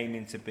and it came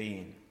into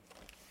being.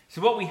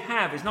 So what we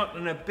have is not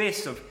an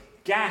abyss of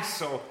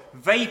gas or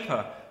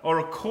vapour or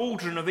a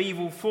cauldron of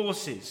evil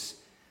forces,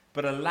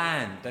 but a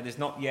land that is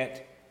not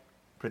yet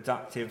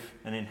productive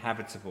and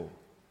inhabitable.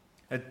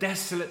 A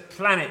desolate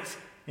planet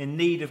in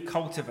need of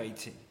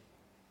cultivating.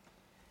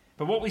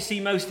 But what we see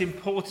most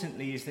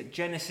importantly is that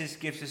Genesis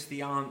gives us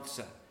the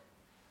answer.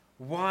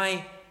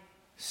 Why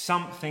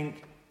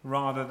something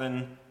rather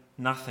than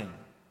nothing?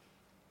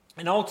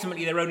 And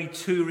ultimately there are only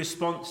two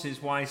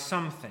responses why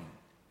something.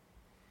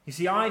 You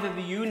see, either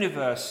the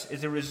universe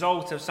is a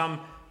result of some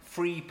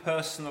free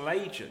personal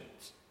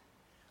agent,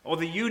 or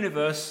the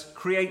universe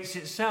creates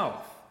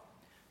itself.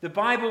 The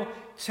Bible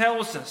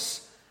tells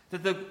us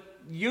that the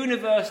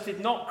universe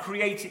did not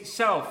create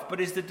itself, but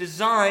is the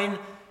design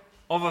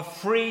of a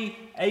free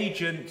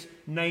agent,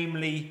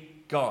 namely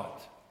God.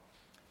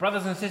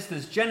 Brothers and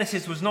sisters,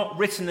 Genesis was not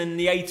written in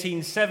the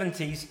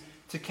 1870s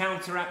to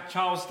counteract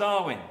Charles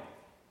Darwin.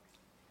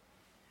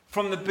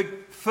 From the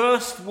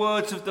first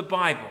words of the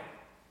Bible,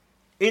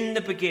 in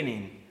the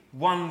beginning,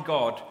 one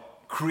God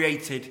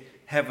created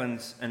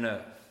heavens and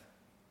earth.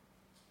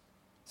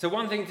 So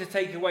one thing to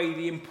take away,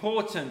 the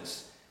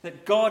importance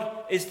that God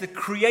is the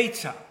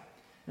creator.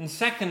 And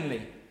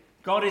secondly,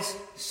 God is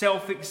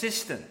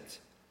self-existent.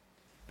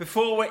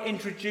 Before we're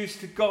introduced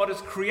to God as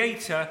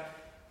creator,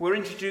 we're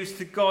introduced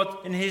to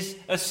God in his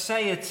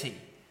aseity,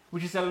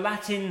 which is a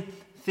Latin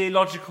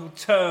theological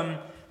term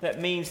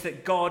that means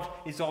that God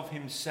is of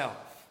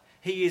himself.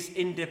 He is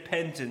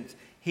independent.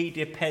 He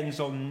depends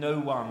on no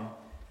one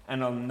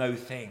and on no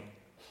thing.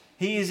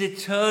 He is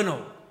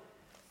eternal.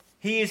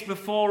 He is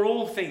before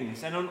all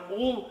things, and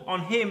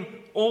on him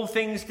all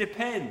things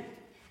depend.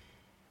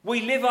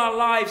 We live our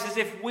lives as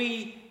if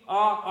we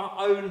are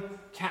our own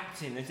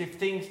captain, as if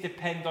things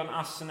depend on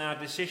us and our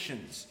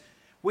decisions.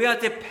 We are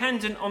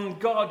dependent on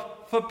God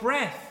for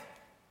breath.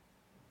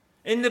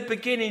 In the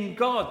beginning,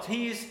 God,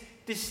 he is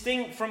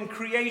distinct from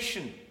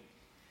creation.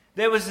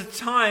 There was a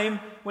time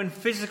when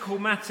physical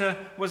matter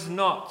was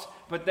not,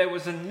 but there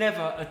was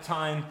never a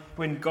time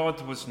when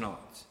God was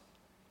not.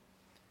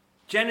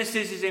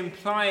 Genesis is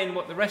implying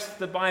what the rest of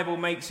the Bible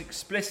makes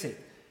explicit,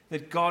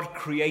 that God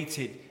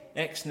created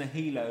ex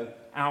nihilo,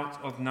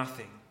 out of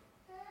nothing.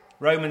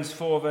 Romans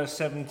 4 verse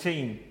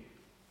 17,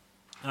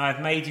 I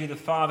have made you the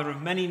father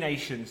of many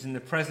nations in the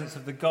presence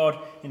of the God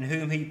in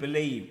whom he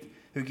believed,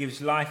 who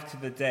gives life to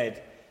the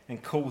dead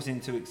and calls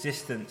into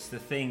existence the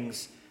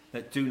things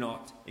that do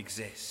not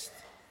exist.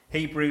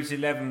 Hebrews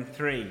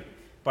 11:3,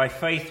 By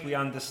faith we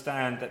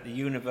understand that the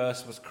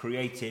universe was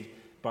created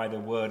by the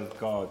word of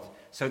God,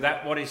 so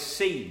that what is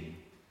seen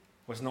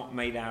was not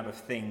made out of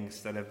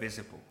things that are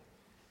visible.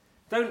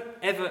 Don't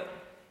ever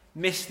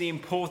miss the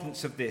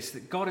importance of this,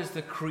 that God is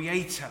the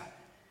creator.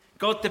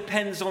 God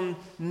depends on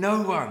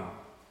no one.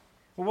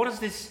 Well, what does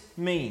this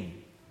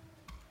mean?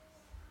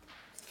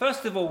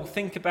 First of all,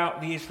 think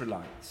about the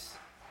Israelites.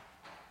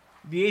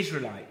 The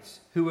Israelites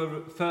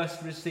who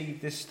first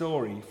received this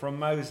story from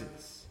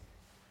Moses.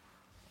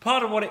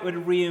 Part of what it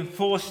would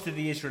reinforce to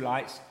the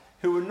Israelites,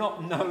 who were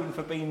not known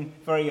for being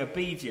very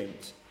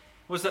obedient,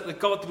 was that the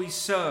God we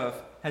serve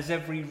has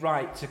every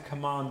right to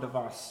command of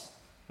us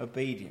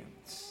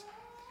obedience.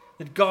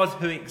 That God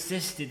who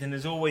existed and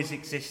has always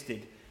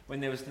existed when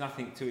there was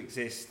nothing to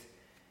exist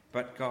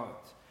but God.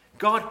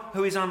 God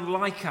who is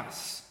unlike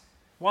us,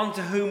 one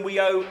to whom we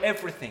owe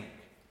everything,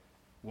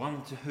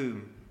 one to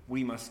whom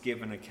we must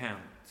give an account.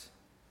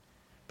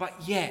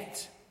 But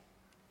yet,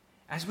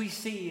 as we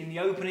see in the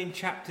opening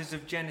chapters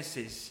of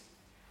Genesis,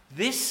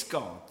 this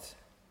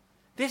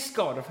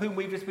God of whom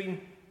we've just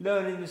been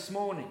learning this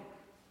morning,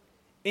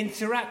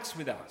 interacts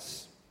with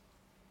us.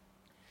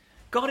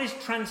 God is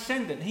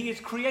transcendent. He is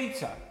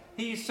creator.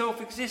 He is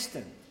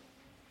self-existent.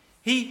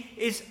 He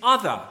is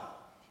other.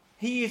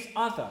 He is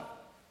other.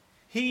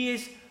 He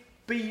is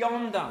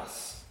beyond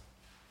us.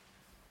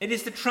 It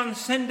is the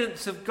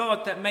transcendence of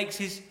God that makes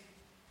his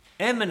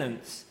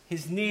eminence,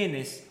 his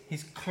nearness,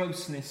 his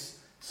closeness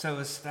so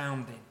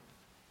astounding.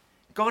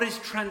 God is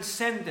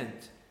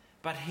transcendent,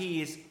 but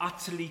he is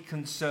utterly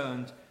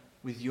concerned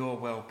with your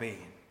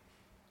well-being,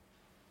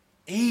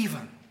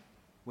 even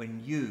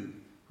when you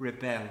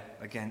rebel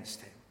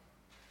against him.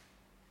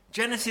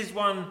 Genesis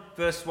 1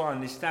 verse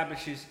 1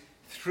 establishes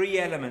three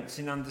elements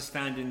in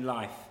understanding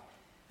life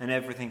and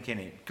everything in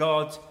it: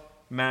 God,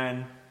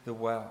 man, the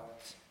world.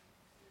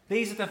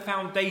 These are the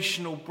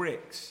foundational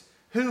bricks.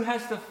 Who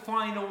has the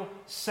final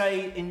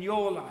say in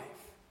your life?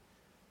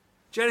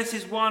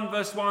 Genesis 1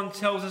 verse 1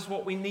 tells us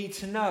what we need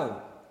to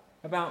know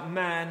about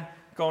man,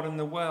 God and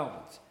the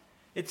world.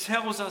 It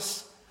tells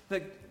us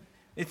that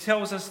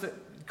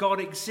God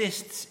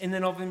exists in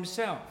and of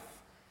himself.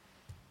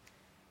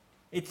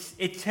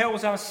 It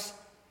tells us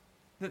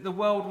that the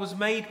world was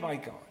made by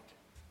God.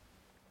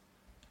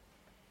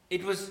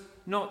 It was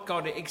not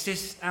God, it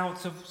exists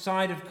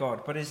outside of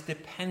God, but is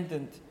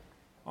dependent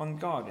on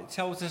God. It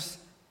tells us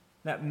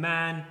that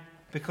man,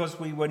 because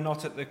we were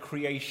not at the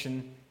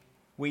creation,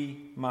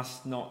 we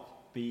must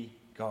not be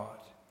God.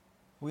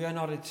 We are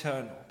not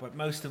eternal, but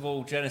most of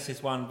all,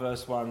 Genesis 1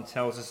 verse 1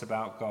 tells us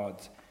about God.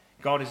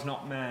 God is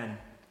not man.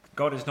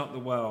 God is not the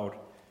world.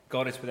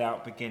 God is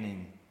without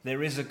beginning.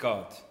 There is a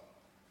God.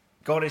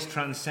 God is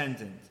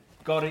transcendent.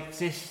 God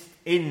exists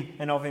in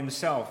and of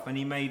himself, and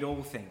he made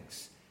all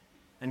things.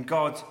 And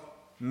God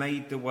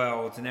made the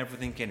world and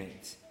everything in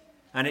it.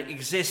 And it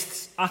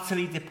exists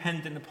utterly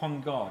dependent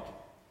upon God,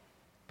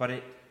 but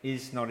it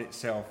is not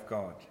itself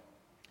God.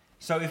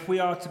 So if we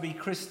are to be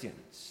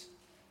Christians,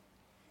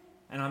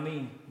 and I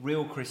mean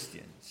real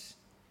Christians,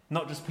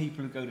 not just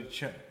people who go to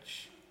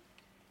church,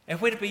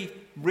 if we're to be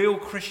real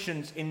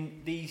Christians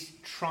in these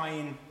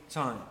trying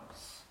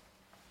times,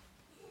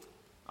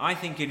 I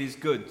think it is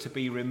good to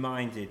be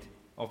reminded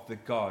of the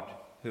God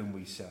whom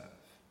we serve.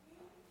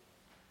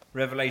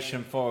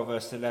 Revelation 4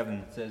 verse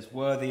 11 says,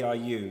 "Worthy are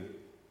you,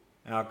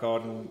 our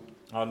God and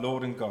our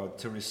Lord and God,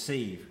 to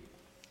receive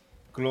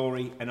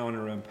glory and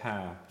honour and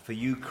power, for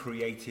you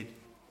created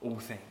all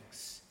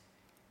things,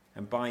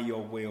 and by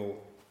your will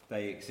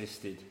they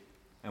existed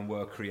and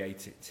were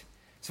created."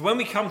 So when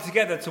we come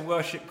together to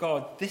worship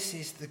God, this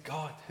is the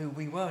God who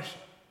we worship.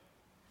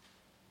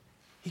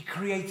 He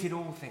created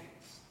all things.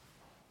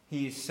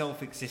 He is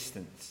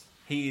self-existent.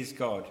 He is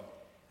God,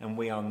 and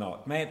we are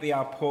not. May it be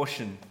our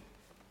portion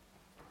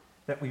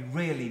that we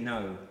really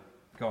know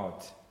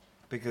God,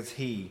 because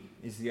he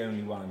is the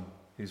only one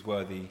who's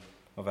worthy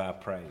of our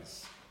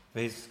praise. For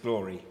his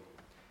glory.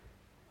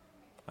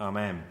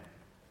 Amen.